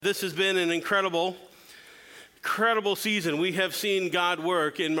This has been an incredible season. We have seen God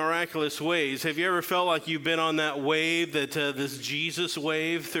work in miraculous ways. Have you ever felt like you've been on that wave, this Jesus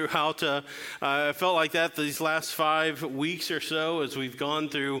wave throughout? I felt like that these last 5 weeks or so as we've gone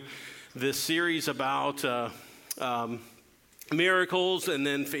through this series about miracles and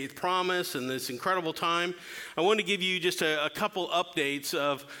then faith promise and this incredible time. I want to give you just a couple updates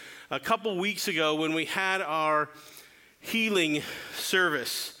of a couple weeks ago when we had our healing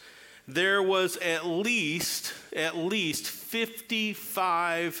service. There was at least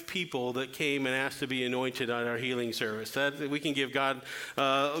 55 people that came and asked to be anointed on our healing service. We can give God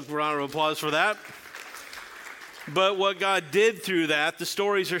a round of applause for that. But what God did through that, the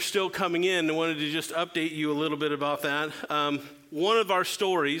stories are still coming in. I wanted to just update you a little bit about that. One of our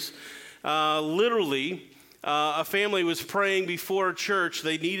stories, a family was praying before church.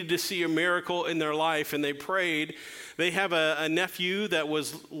 They needed to see a miracle in their life, and they prayed. They have a nephew that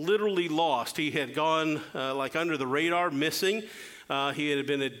was literally lost. He had gone under the radar, missing. He had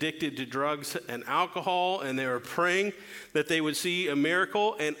been addicted to drugs and alcohol, and they were praying that they would see a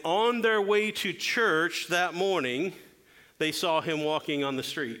miracle. And on their way to church that morning, they saw him walking on the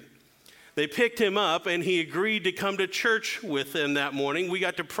street. They picked him up, and he agreed to come to church with them that morning. We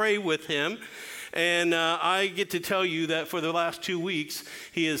got to pray with him. And I get to tell you that for the last 2 weeks,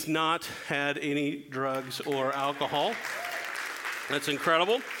 he has not had any drugs or alcohol. That's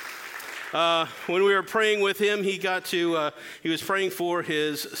incredible. When we were praying with him, he was praying for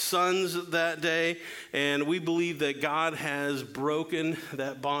his sons that day, and we believe that God has broken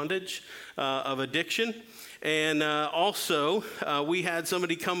that bondage of addiction. And also, we had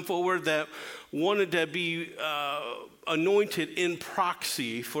somebody come forward that wanted to be anointed in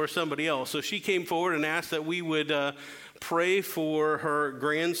proxy for somebody else. So she came forward and asked that we would pray for her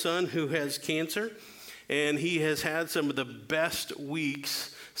grandson who has cancer. And he has had some of the best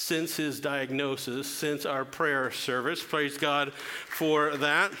weeks since his diagnosis, since our prayer service. Praise God for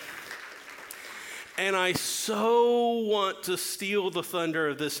that. And I so want to steal the thunder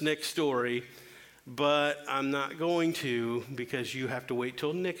of this next story, but I'm not going to, because you have to wait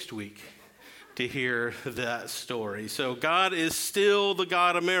till next week to hear that story. So God is still the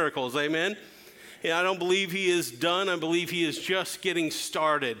God of miracles. Amen. Yeah, I don't believe he is done. I believe he is just getting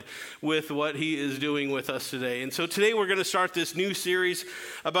started with what he is doing with us today. And so today we're going to start this new series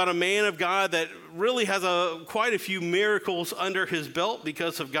about a man of God that really has quite a few miracles under his belt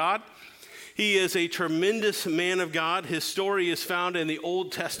because of God. He is a tremendous man of God. His story is found in the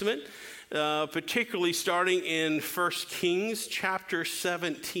Old Testament, particularly starting in 1 Kings chapter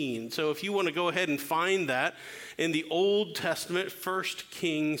 17. So if you want to go ahead and find that in the Old Testament, 1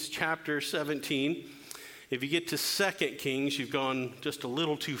 Kings chapter 17. If you get to 2 Kings, you've gone just a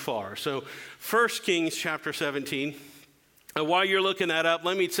little too far. So 1 Kings chapter 17. While you're looking that up,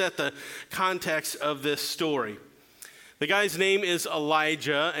 let me set the context of this story. The guy's name is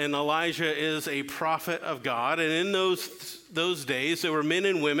Elijah, and Elijah is a prophet of God. And in those days, there were men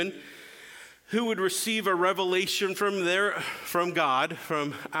and women who would receive a revelation from God,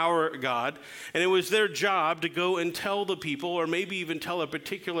 from our God, and it was their job to go and tell the people, or maybe even tell a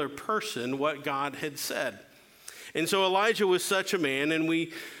particular person, what God had said. And so Elijah was such a man, and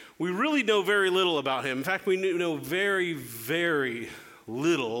we really know very little about him. In fact, we know very, very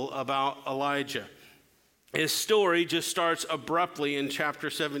little about Elijah. His story just starts abruptly in chapter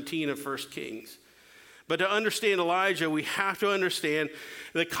 17 of 1 Kings. But to understand Elijah, we have to understand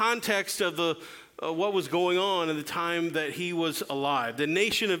the context of what was going on in the time that he was alive. The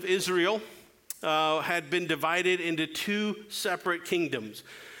nation of Israel had been divided into 2 separate kingdoms.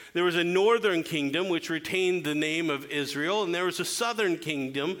 There was a northern kingdom, which retained the name of Israel, and there was a southern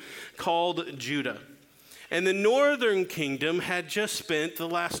kingdom called Judah. And the northern kingdom had just spent the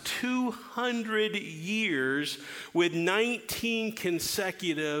last 200 years with 19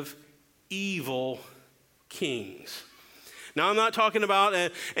 consecutive evil kings. Now, I'm not talking about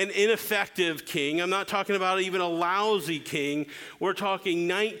an ineffective king. I'm not talking about even a lousy king. We're talking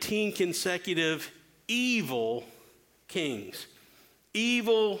 19 consecutive evil kings.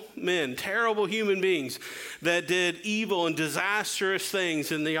 Evil men, terrible human beings that did evil and disastrous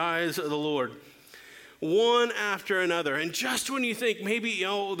things in the eyes of the Lord. One after another. And just when you think maybe,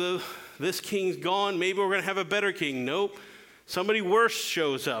 this king's gone, maybe we're going to have a better king. Nope. Somebody worse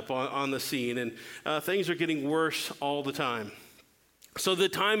shows up on the scene, and things are getting worse all the time. So the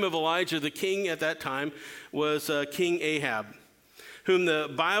time of Elijah, the king at that time was King Ahab, whom the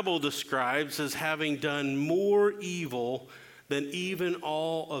Bible describes as having done more evil than even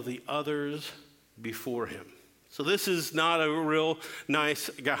all of the others before him. So this is not a real nice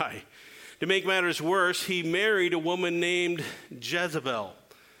guy. To make matters worse, he married a woman named Jezebel.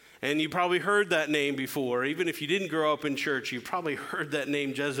 And you probably heard that name before. Even if you didn't grow up in church, you probably heard that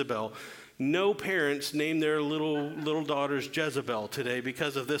name Jezebel. No parents name their little daughters Jezebel today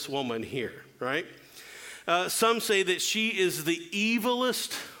because of this woman here, right? Some say that she is the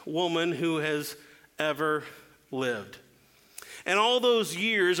evilest woman who has ever lived. And all those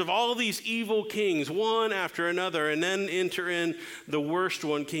years of all these evil kings, one after another, and then enter in the worst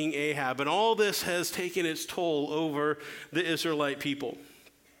one, King Ahab. And all this has taken its toll over the Israelite people.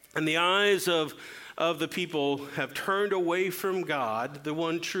 And the eyes of the people have turned away from God, the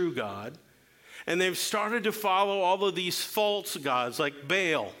one true God. And they've started to follow all of these false gods like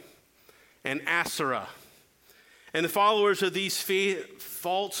Baal and Asherah. And the followers of these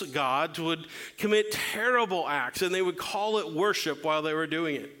false gods would commit terrible acts, and they would call it worship while they were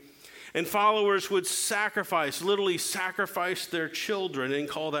doing it. And followers would literally sacrifice their children and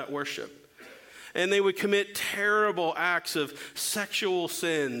call that worship. And they would commit terrible acts of sexual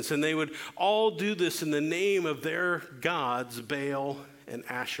sins, and they would all do this in the name of their gods, Baal and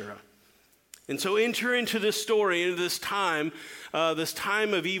Asherah. And so enter into this story, into this time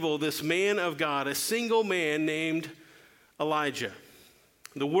of evil, this man of God, a single man named Elijah.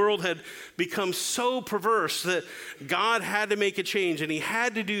 The world had become so perverse that God had to make a change, and he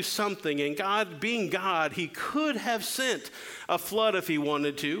had to do something. And God, being God, he could have sent a flood if he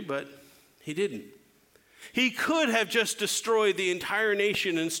wanted to, but he didn't. He could have just destroyed the entire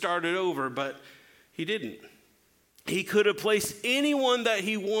nation and started over, but he didn't. He could have placed anyone that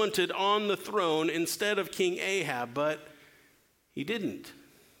he wanted on the throne instead of King Ahab, but he didn't.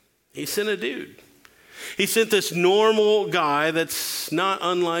 He sent a dude. He sent this normal guy that's not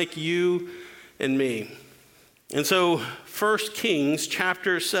unlike you and me. And so 1 Kings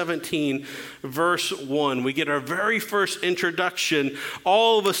chapter 17, verse 1, we get our very first introduction.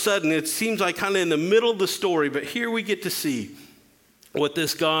 All of a sudden, it seems like kind of in the middle of the story, but here we get to see what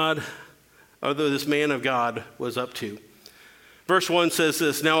this man of God was up to. Verse 1 says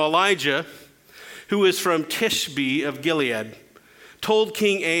this, "Now Elijah, who is from Tishbe of Gilead, told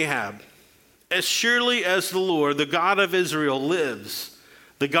King Ahab, 'As surely as the Lord, the God of Israel, lives,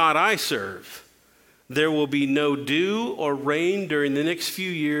 the God I serve, there will be no dew or rain during the next few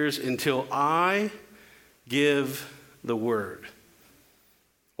years until I give the word.'"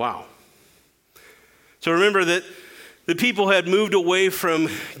 Wow. So remember that the people had moved away from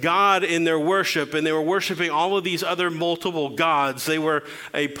God in their worship, and they were worshiping all of these other multiple gods. They were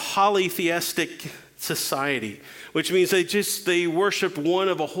a polytheistic society, which means they worshiped one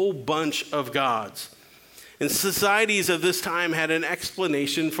of a whole bunch of gods. And societies of this time had an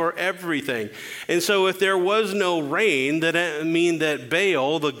explanation for everything. And so if there was no rain, that mean that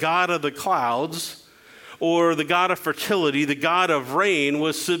Baal, the god of the clouds, or the god of fertility, the god of rain,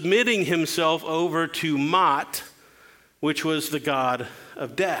 was submitting himself over to Mot, which was the god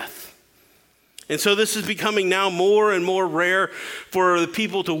of death. And so this is becoming now more and more rare for the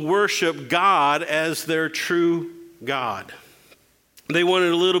people to worship God as their true God. They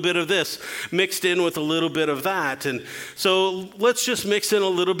wanted a little bit of this mixed in with a little bit of that. And so let's just mix in a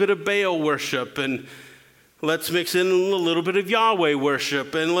little bit of Baal worship, and let's mix in a little bit of Yahweh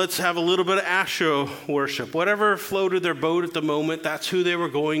worship, and let's have a little bit of Asherah worship. Whatever floated their boat at the moment, that's who they were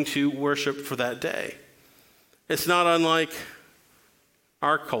going to worship for that day. It's not unlike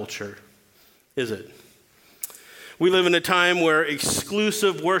our culture, is it? We live in a time where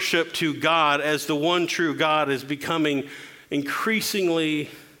exclusive worship to God as the one true God is becoming increasingly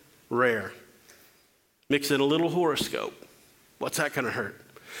rare. Mix in a little horoscope. What's that going to hurt?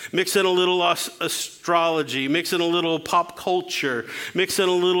 Mix in a little astrology. Mix in a little pop culture. Mix in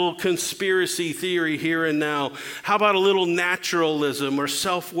a little conspiracy theory here and now. How about a little naturalism or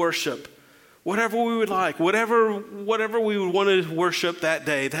self-worship? Whatever we would like, whatever we would want to worship that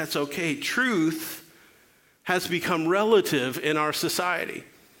day, that's okay. Truth has become relative in our society.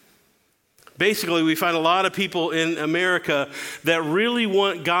 Basically, we find a lot of people in America that really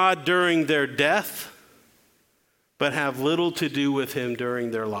want God during their death, but have little to do with him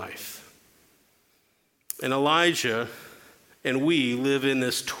during their life. And Elijah and we live in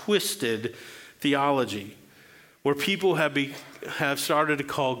this twisted theology where people have started to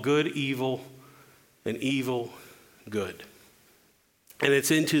call good evil and evil good. And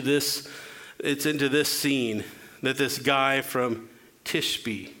it's into this scene that this guy from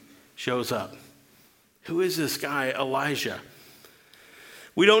Tishbe shows up. Who is this guy, Elijah?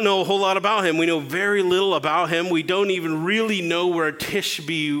 We don't know a whole lot about him. We know very little about him. We don't even really know where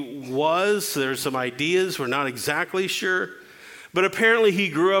Tishbe was. There's some ideas. We're not exactly sure. But apparently he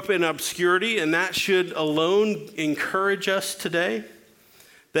grew up in obscurity, and that should alone encourage us today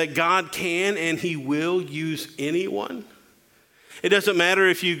that God can and he will use anyone. It doesn't matter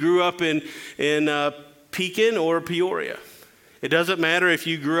if you grew up in Pekin or Peoria. It doesn't matter if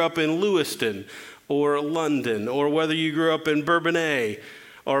you grew up in Lewiston or London, or whether you grew up in Bourbonnais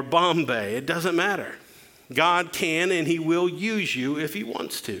or Bombay. It doesn't matter. God can and he will use you if he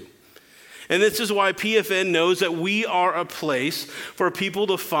wants to. And this is why PFN knows that we are a place for people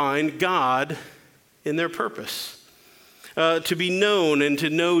to find God in their purpose, to be known and to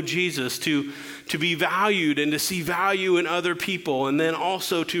know Jesus, to be valued and to see value in other people, and then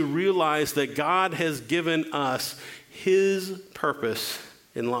also to realize that God has given us his purpose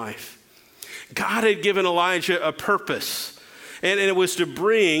in life. God had given Elijah a purpose, and it was to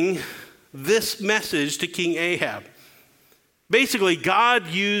bring this message to King Ahab. Basically, God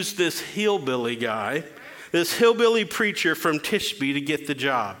used this hillbilly guy, this hillbilly preacher from Tishbe, to get the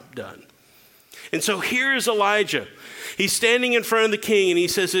job done. And so here's Elijah. He's standing in front of the king and he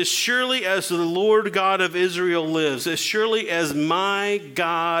says, as surely as the Lord God of Israel lives, as surely as my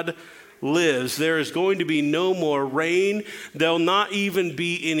God lives, there is going to be no more rain. There'll not even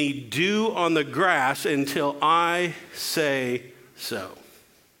be any dew on the grass until I say so.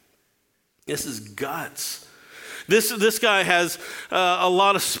 This is guts. This guy has a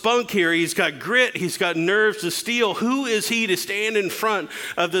lot of spunk here. He's got grit. He's got nerves of steel. Who is he to stand in front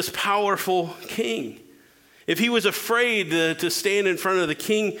of this powerful king? If he was afraid to stand in front of the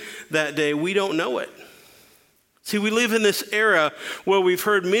king that day, we don't know it. See, we live in this era where we've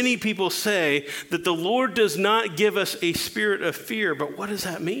heard many people say that the Lord does not give us a spirit of fear, but what does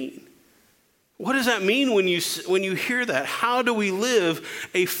that mean? What does that mean when you hear that? How do we live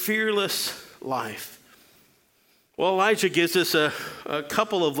a fearless life? Well, Elijah gives us a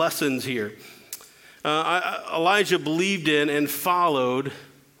couple of lessons here. Elijah believed in and followed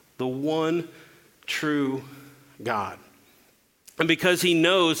the one true God. And because he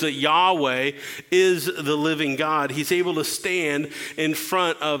knows that Yahweh is the living God, he's able to stand in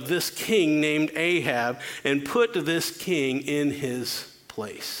front of this king named Ahab and put this king in his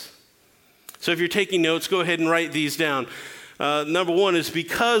place. So if you're taking notes, go ahead and write these down. Number one is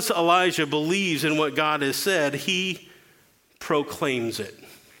because Elijah believes in what God has said, he proclaims it.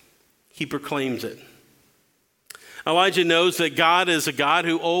 He proclaims it. Elijah knows that God is a God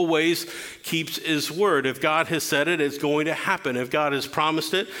who always keeps his word. If God has said it, it's going to happen. If God has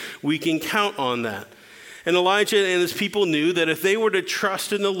promised it, we can count on that. And Elijah and his people knew that if they were to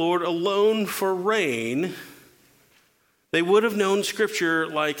trust in the Lord alone for rain, they would have known scripture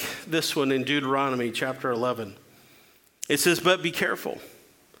like this one in Deuteronomy chapter 11. It says, but be careful.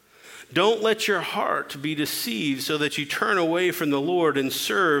 Don't let your heart be deceived so that you turn away from the Lord and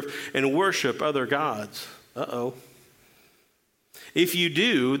serve and worship other gods. Uh-oh. If you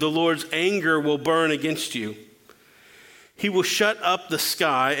do, the Lord's anger will burn against you. He will shut up the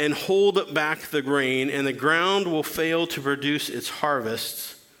sky and hold back the grain, and the ground will fail to produce its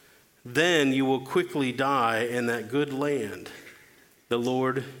harvests. Then you will quickly die in that good land the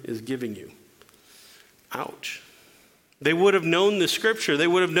Lord is giving you. Ouch. They would have known the scripture. They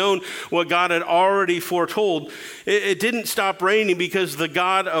would have known what God had already foretold. It didn't stop raining because the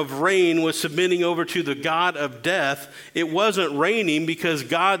God of rain was submitting over to the God of death. It wasn't raining because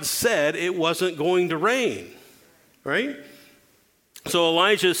God said it wasn't going to rain, right? So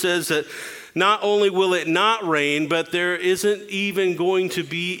Elijah says that not only will it not rain, but there isn't even going to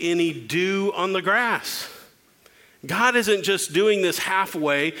be any dew on the grass. God isn't just doing this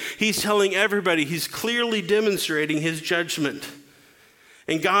halfway. He's telling everybody. He's clearly demonstrating his judgment.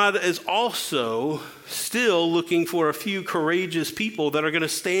 And God is also still looking for a few courageous people that are going to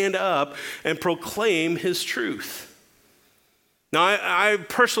stand up and proclaim his truth. Now, I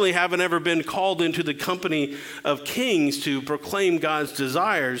personally haven't ever been called into the company of kings to proclaim God's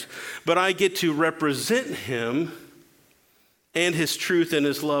desires, but I get to represent him and his truth and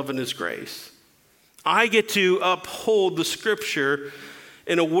his love and his grace. I get to uphold the scripture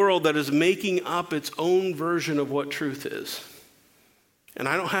in a world that is making up its own version of what truth is. And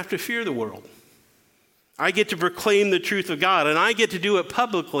I don't have to fear the world. I get to proclaim the truth of God, and I get to do it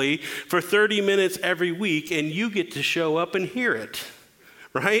publicly for 30 minutes every week, and you get to show up and hear it,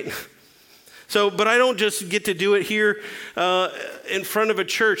 right? But I don't just get to do it here in front of a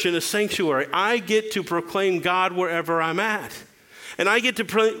church in a sanctuary. I get to proclaim God wherever I'm at. And I get to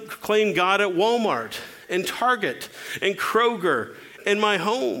proclaim God at Walmart and Target and Kroger and my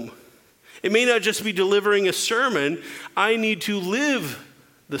home. It may not just be delivering a sermon. I need to live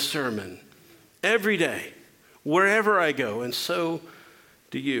the sermon every day, wherever I go, and so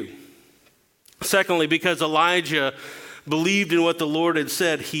do you. Secondly, because Elijah believed in what the Lord had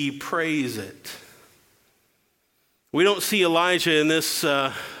said, he prays it. We don't see Elijah in this,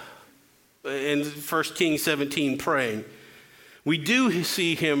 in 1 Kings 17 praying. We do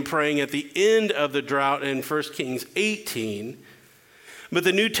see him praying at the end of the drought in 1 Kings 18. But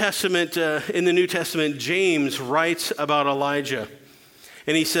in the New Testament, James writes about Elijah.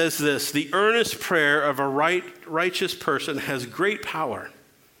 And he says this: the earnest prayer of a righteous person has great power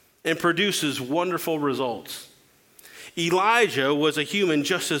and produces wonderful results. Elijah was a human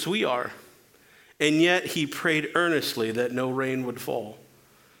just as we are, and yet he prayed earnestly that no rain would fall.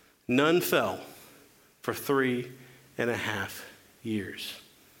 None fell for 3.5 years.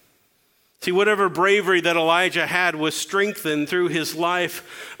 See, whatever bravery that Elijah had was strengthened through his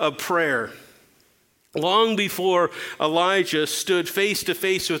life of prayer. Long before Elijah stood face to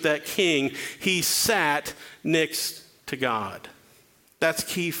face with that king, he sat next to God. That's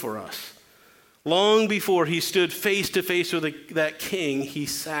key for us. Long before he stood face to face with that king, he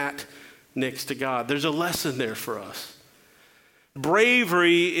sat next to God. There's a lesson there for us.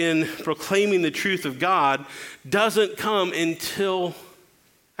 Bravery in proclaiming the truth of God doesn't come until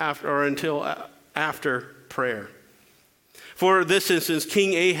after prayer. For this instance,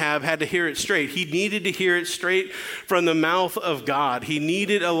 King Ahab had to hear it straight. He needed to hear it straight from the mouth of God. He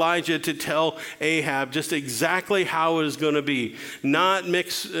needed Elijah to tell Ahab just exactly how it was going to be, not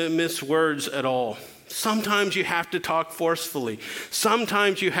miss words at all. Sometimes you have to talk forcefully.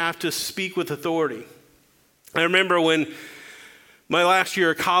 Sometimes you have to speak with authority. I remember when my last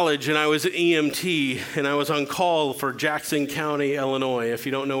year of college, and I was at EMT, and I was on call for Jackson County, Illinois. If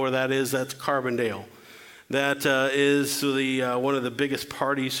you don't know where that is, that's Carbondale. That is one of the biggest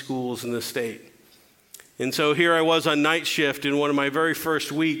party schools in the state. And so here I was on night shift in one of my very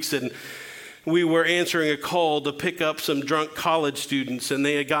first weeks, and we were answering a call to pick up some drunk college students, and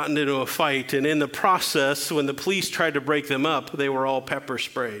they had gotten into a fight. And in the process, when the police tried to break them up, they were all pepper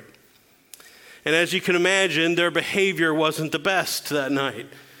sprayed. And as you can imagine, their behavior wasn't the best that night.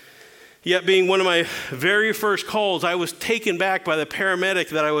 Yet being one of my very first calls, I was taken back by the paramedic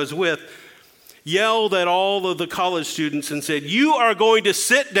that I was with, yelled at all of the college students and said, "You are going to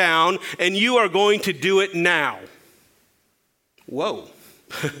sit down and you are going to do it now." Whoa.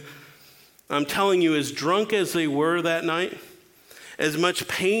 I'm telling you, as drunk as they were that night, as much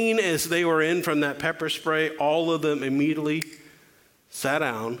pain as they were in from that pepper spray, all of them immediately sat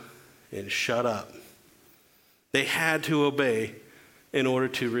down and shut up. They had to obey in order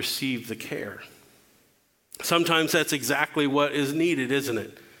to receive the care. Sometimes that's exactly what is needed, isn't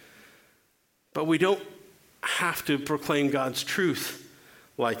it? But we don't have to proclaim God's truth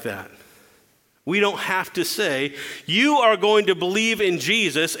like that. We don't have to say, "You are going to believe in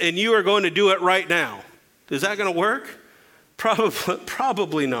Jesus and you are going to do it right now." Is that going to work?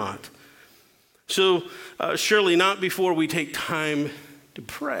 Probably not. So surely not before we take time to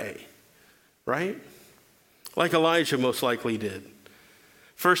pray, right? Like Elijah most likely did.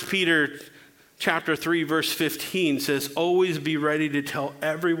 1 Peter chapter 3, verse 15 says, "Always be ready to tell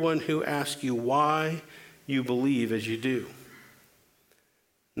everyone who asks you why you believe as you do."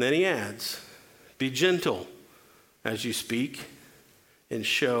 And then he adds, "Be gentle as you speak and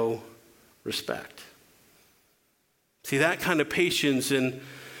show respect." See, that kind of patience in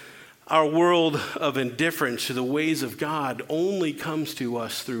our world of indifference to the ways of God only comes to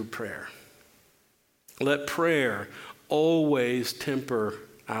us through prayer. Let prayer always temper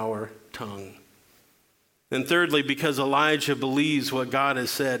our tongue. And thirdly, because Elijah believes what God has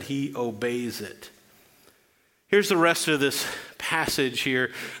said, he obeys it. Here's the rest of this passage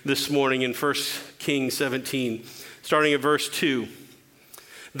here this morning in 1 Kings 17, starting at verse 2.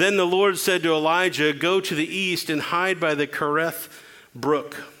 "Then the Lord said to Elijah, 'Go to the east and hide by the Kerith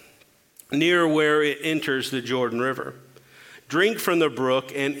brook, near where it enters the Jordan River. Drink from the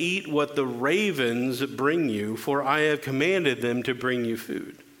brook and eat what the ravens bring you, for I have commanded them to bring you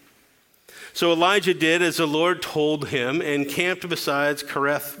food.' So Elijah did as the Lord told him and camped beside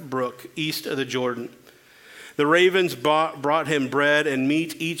Kerith brook, east of the Jordan. The ravens brought him bread and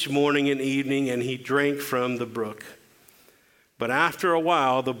meat each morning and evening, and he drank from the brook. But after a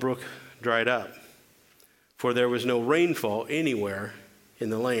while, the brook dried up, for there was no rainfall anywhere in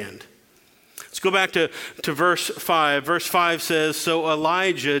the land." Let's go back to verse 5. Verse 5 says, "So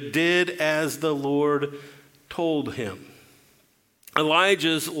Elijah did as the Lord told him."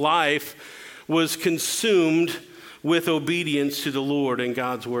 Elijah's life was consumed with obedience to the Lord and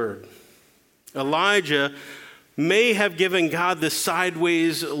God's word. Elijah may have given God the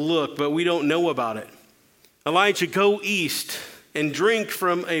sideways look, but we don't know about it. Elijah, go east and drink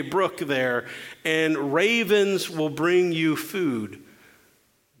from a brook there, and ravens will bring you food.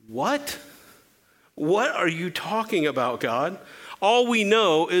 What? What are you talking about, God? All we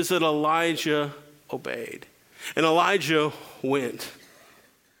know is that Elijah obeyed, and Elijah went.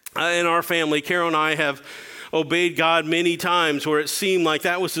 In our family, Carol and I have obeyed God many times where it seemed like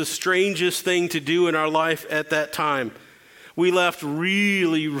that was the strangest thing to do in our life at that time. We left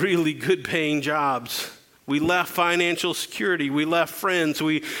really, really good paying jobs. We left financial security. We left friends.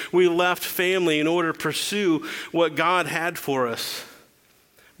 We left family in order to pursue what God had for us.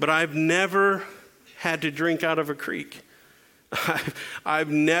 But I've never had to drink out of a creek. I've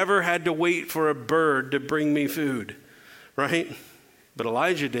never had to wait for a bird to bring me food, right? But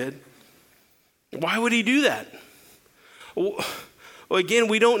Elijah did. Why would he do that? Well, again,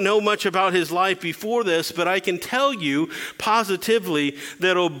 we don't know much about his life before this, but I can tell you positively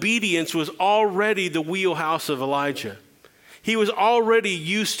that obedience was already the wheelhouse of Elijah. He was already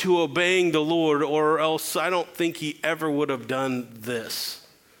used to obeying the Lord, or else I don't think he ever would have done this,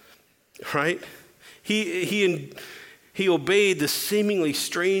 right? He obeyed the seemingly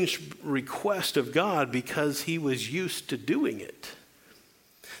strange request of God because he was used to doing it.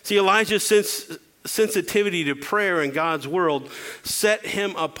 See, Elijah's sensitivity to prayer in God's world set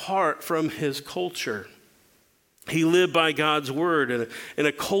him apart from his culture. He lived by God's word in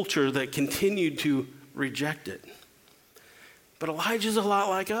a culture that continued to reject it. But Elijah's a lot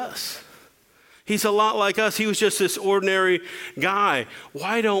like us. He's a lot like us. He was just this ordinary guy.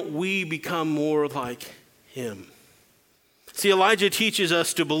 Why don't we become more like him? See, Elijah teaches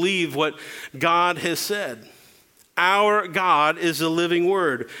us to believe what God has said. Our God is the living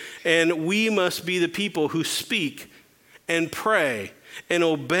word, and we must be the people who speak and pray and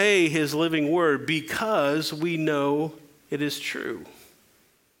obey his living word because we know it is true.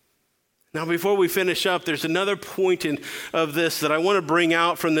 Now, before we finish up, there's another point of this that I want to bring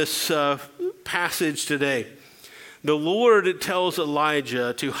out from this passage today. The Lord tells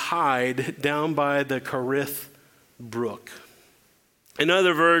Elijah to hide down by the Kerith brook. In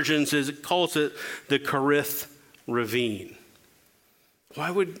other versions, it calls it the Kerith ravine.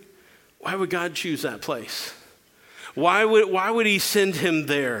 Why would God choose that place? Why would he send him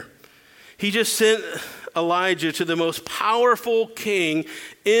there? He just sent Elijah to the most powerful king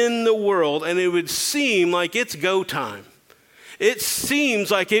in the world, and it would seem like it's go time. It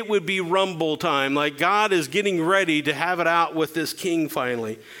seems like it would be rumble time, like God is getting ready to have it out with this king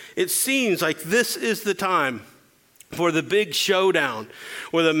finally. It seems like this is the time for the big showdown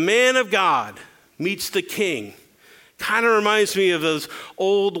where the man of God meets the king. Kind of reminds me of those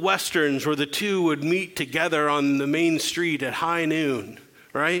old westerns where the two would meet together on the main street at high noon,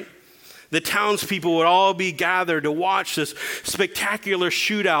 right? The townspeople would all be gathered to watch this spectacular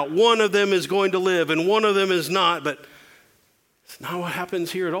shootout. One of them is going to live and one of them is not, but it's not what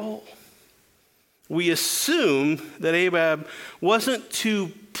happens here at all. We assume that Ahab wasn't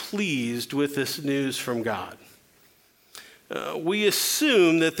too pleased with this news from God. We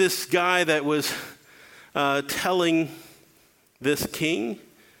assume that this guy that was telling this king,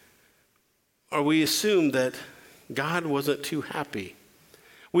 or we assume that God wasn't too happy.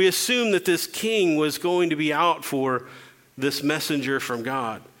 We assume that this king was going to be out for this messenger from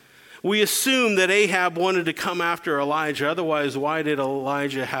God. We assume that Ahab wanted to come after Elijah. Otherwise, why did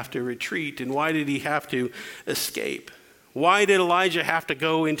Elijah have to retreat? And why did he have to escape? Why did Elijah have to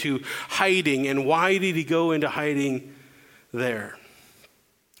go into hiding? And why did he go into hiding there?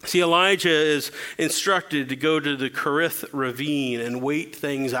 See, Elijah is instructed to go to the Kerith ravine and wait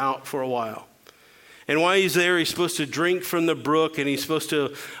things out for a while. And while he's there, he's supposed to drink from the brook, and he's supposed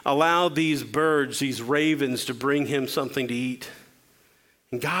to allow these birds, these ravens, to bring him something to eat.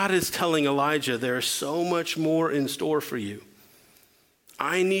 And God is telling Elijah, there's so much more in store for you.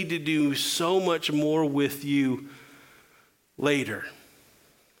 I need to do so much more with you later.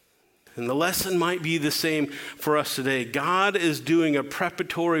 And the lesson might be the same for us today. God is doing a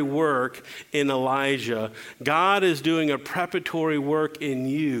preparatory work in Elijah. God is doing a preparatory work in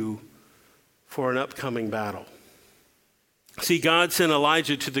you for an upcoming battle. See, God sent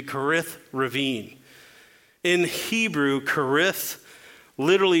Elijah to the Kerith ravine. In Hebrew, Kerith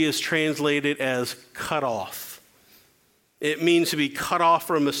literally is translated as cut off. It means to be cut off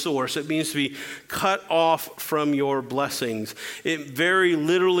from a source. It means to be cut off from your blessings. It very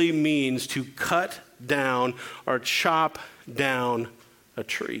literally means to cut down or chop down a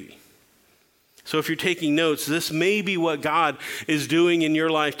tree. So if you're taking notes, this may be what God is doing in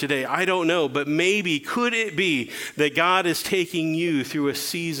your life today. I don't know, but maybe, could it be that God is taking you through a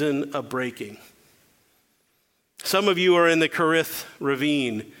season of breaking? Some of you are in the Kerith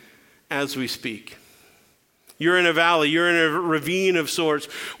ravine as we speak. You're in a valley, you're in a ravine of sorts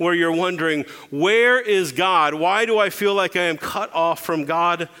where you're wondering, where is God? Why do I feel like I am cut off from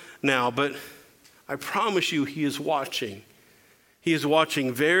God now? But I promise you, He is watching. He is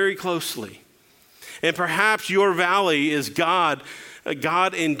watching very closely. And perhaps your valley is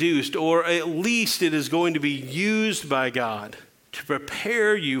God-induced, or at least it is going to be used by God to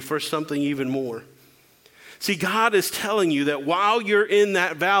prepare you for something even more. See, God is telling you that while you're in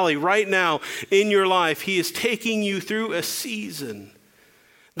that valley right now in your life, he is taking you through a season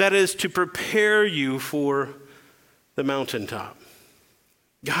that is to prepare you for the mountaintop.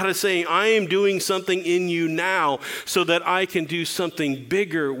 God is saying, I am doing something in you now so that I can do something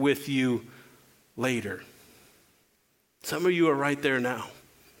bigger with you later. Some of you are right there now.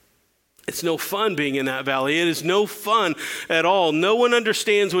 It's no fun being in that valley. It is no fun at all. No one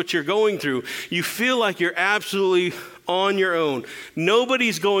understands what you're going through. You feel like you're absolutely on your own.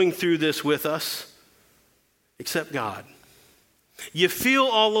 Nobody's going through this with us except God. You feel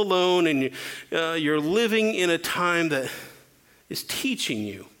all alone, and you're living in a time that is teaching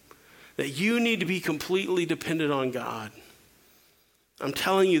you that you need to be completely dependent on God. I'm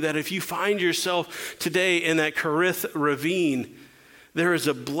telling you that if you find yourself today in that Kerith ravine, there is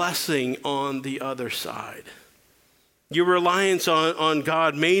a blessing on the other side. Your reliance on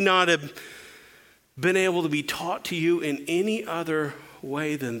God may not have been able to be taught to you in any other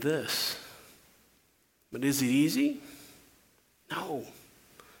way than this. But is it easy? No,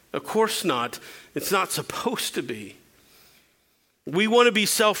 of course not. It's not supposed to be. We want to be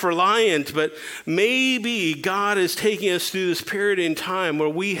self-reliant, but maybe God is taking us through this period in time where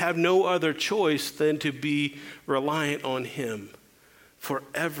we have no other choice than to be reliant on him for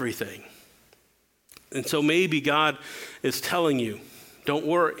everything. And so maybe God is telling you, don't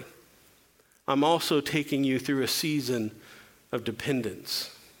worry. I'm also taking you through a season of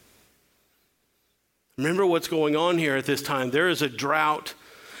dependence. Remember what's going on here at this time. There is a drought.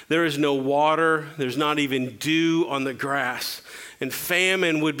 There is no water. There's not even dew on the grass. And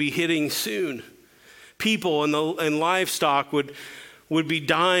famine would be hitting soon. People and livestock would be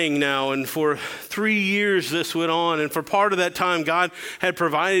dying now. And for 3 years this went on. And for part of that time, God had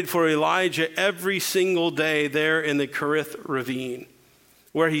provided for Elijah every single day there in the Kerith ravine,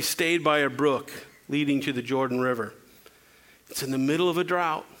 where he stayed by a brook leading to the Jordan River. It's in the middle of a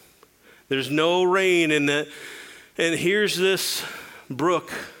drought. There's no rain in it. And here's this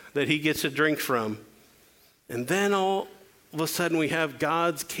brook that he gets a drink from. And then all of a sudden we have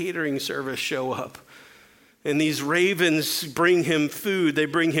God's catering service show up. And these ravens bring him food. They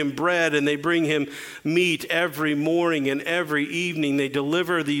bring him bread, and they bring him meat every morning and every evening. They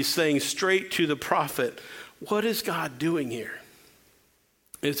deliver these things straight to the prophet. What is God doing here?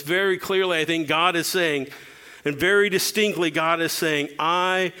 It's very clearly, I think, God is saying, and very distinctly God is saying,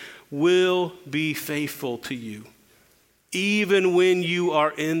 I will be faithful to you. Even when you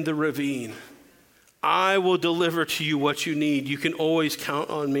are in the ravine, I will deliver to you what you need. You can always count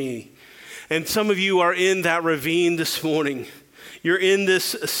on me. And some of you are in that ravine this morning. You're in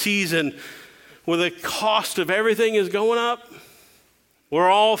this season where the cost of everything is going up. We're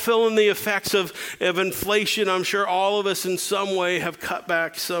all feeling the effects of inflation. I'm sure all of us in some way have cut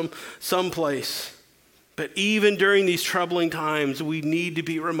back someplace. But even during these troubling times, we need to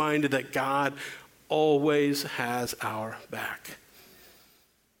be reminded that God always has our back.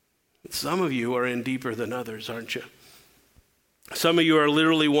 Some of you are in deeper than others, aren't you? Some of you are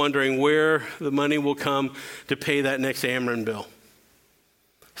literally wondering where the money will come to pay that next Ameren bill.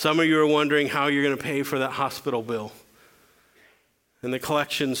 Some of you are wondering how you're going to pay for that hospital bill. And the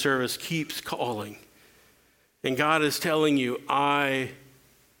collection service keeps calling. And God is telling you, I've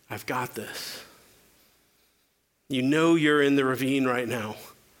got this. You know you're in the ravine right now.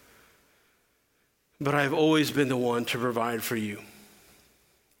 But I've always been the one to provide for you.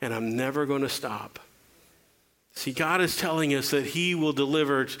 And I'm never going to stop. See, God is telling us that he will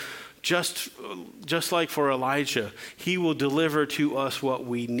deliver, just like for Elijah, he will deliver to us what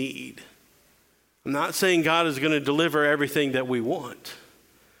we need. I'm not saying God is going to deliver everything that we want.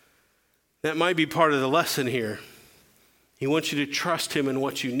 That might be part of the lesson here. He wants you to trust him in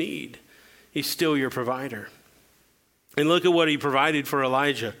what you need. He's still your provider. And look at what he provided for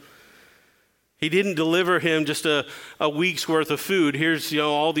Elijah. He didn't deliver him just a week's worth of food. Here's,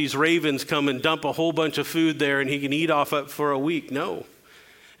 all these ravens come and dump a whole bunch of food there and he can eat off it for a week. No.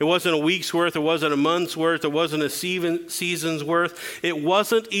 It wasn't a week's worth. It wasn't a month's worth. It wasn't a season's worth. It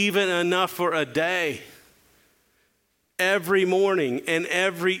wasn't even enough for a day. Every morning and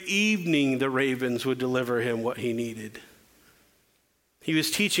every evening, the ravens would deliver him what he needed. He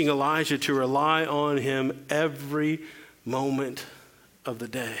was teaching Elijah to rely on him every moment of the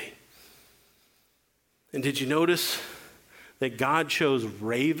day. And did you notice that God chose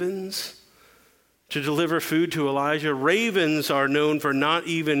ravens to deliver food to Elijah? Ravens are known for not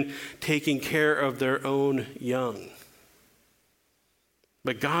even taking care of their own young.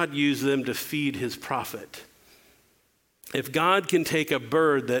 but God used them to feed his prophet. If God can take a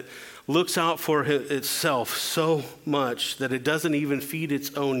bird that looks out for itself so much that it doesn't even feed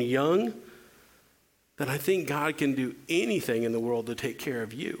its own young, then I think God can do anything in the world to take care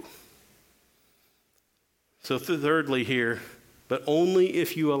of you. So thirdly here, but only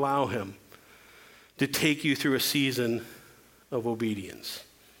if you allow him to take you through a season of obedience.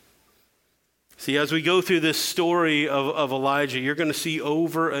 See, as we go through this story of Elijah, you're going to see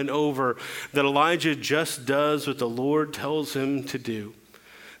over and over that Elijah just does what the Lord tells him to do.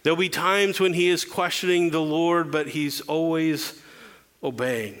 There'll be times when he is questioning the Lord, but he's always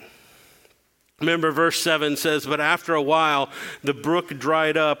obeying. Remember, verse 7 says, "But after a while, the brook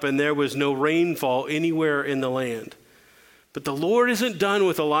dried up and there was no rainfall anywhere in the land." But the Lord isn't done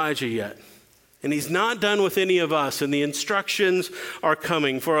with Elijah yet. And he's not done with any of us, and the instructions are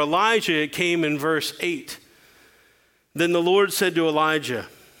coming. For Elijah, it came in verse 8. Then the Lord said to Elijah,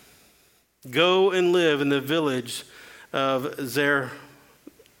 "Go and live in the village of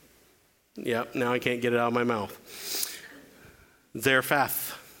Zarephath,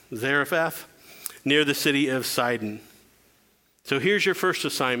 near the city of Sidon." So here's your first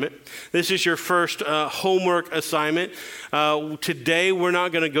assignment. This is your first homework assignment. Today, we're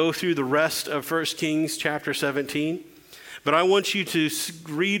not going to go through the rest of 1 Kings chapter 17, but I want you to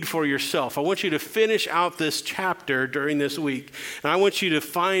read for yourself. I want you to finish out this chapter during this week, and I want you to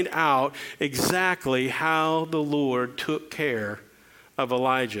find out exactly how the Lord took care of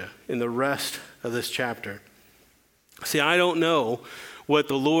Elijah in the rest of this chapter. See, I don't know what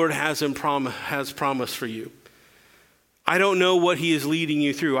the Lord has promised for you. I don't know what he is leading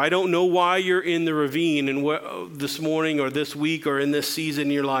you through. I don't know why you're in the ravine and this morning or this week or in this season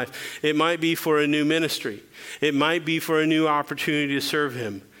in your life. It might be for a new ministry. It might be for a new opportunity to serve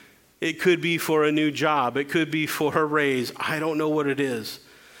him. It could be for a new job. It could be for a raise. I don't know what it is.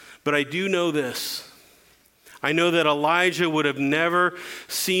 But I do know this. I know that Elijah would have never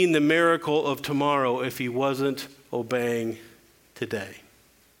seen the miracle of tomorrow if he wasn't obeying today.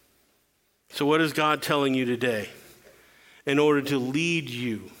 So what is God telling you today in order to lead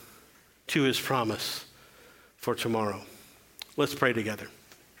you to his promise for tomorrow? Let's pray together.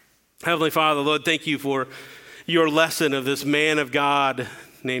 Heavenly Father, Lord, thank you for your lesson of this man of God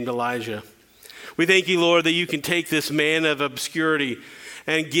named Elijah. We thank you, Lord, that you can take this man of obscurity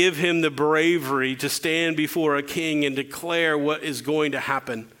and give him the bravery to stand before a king and declare what is going to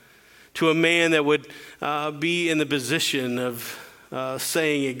happen to a man that would be in the position of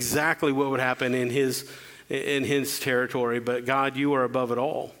saying exactly what would happen in his territory. But God, you are above it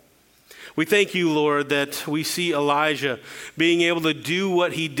all. We thank you, Lord, that we see Elijah being able to do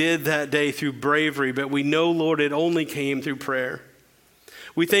what he did that day through bravery, but we know, Lord, it only came through prayer.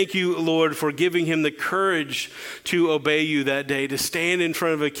 We thank you, Lord, for giving him the courage to obey you that day, to stand in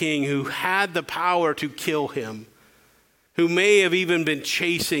front of a king who had the power to kill him, who may have even been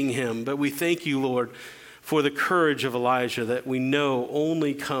chasing him. But we thank you, Lord, for the courage of Elijah that we know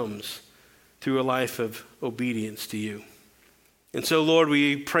only comes through a life of obedience to you. And so, Lord,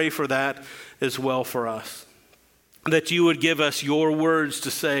 we pray for that as well for us, that you would give us your words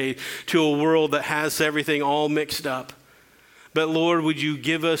to say to a world that has everything all mixed up. But, Lord, would you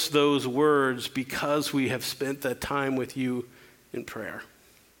give us those words because we have spent that time with you in prayer.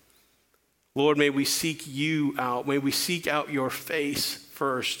 Lord, may we seek you out. May we seek out your face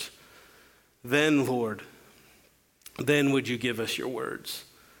first. Then, Lord, then would you give us your words.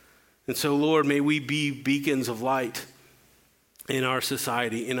 And so, Lord, may we be beacons of light in our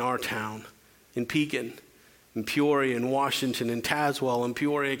society, in our town, in Pekin, in Peoria, in Washington, in Tazewell, in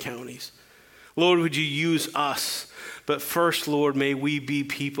Peoria counties. Lord, would you use us? But first, Lord, may we be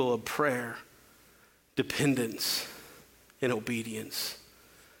people of prayer, dependence, and obedience.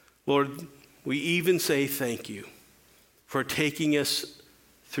 Lord, we even say thank you for taking us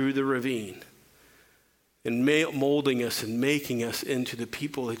through the ravine and molding us and making us into the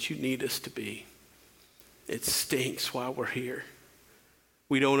people that you need us to be. It stinks while we're here.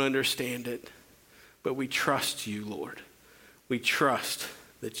 We don't understand it, but we trust you, Lord. We trust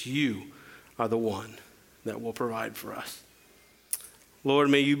that you are the one that will provide for us. Lord,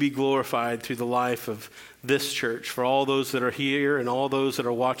 may you be glorified through the life of this church. For all those that are here and all those that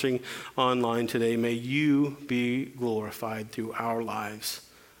are watching online today, may you be glorified through our lives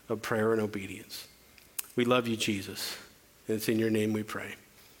of prayer and obedience. We love you, Jesus, and it's in your name we pray.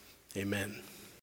 Amen.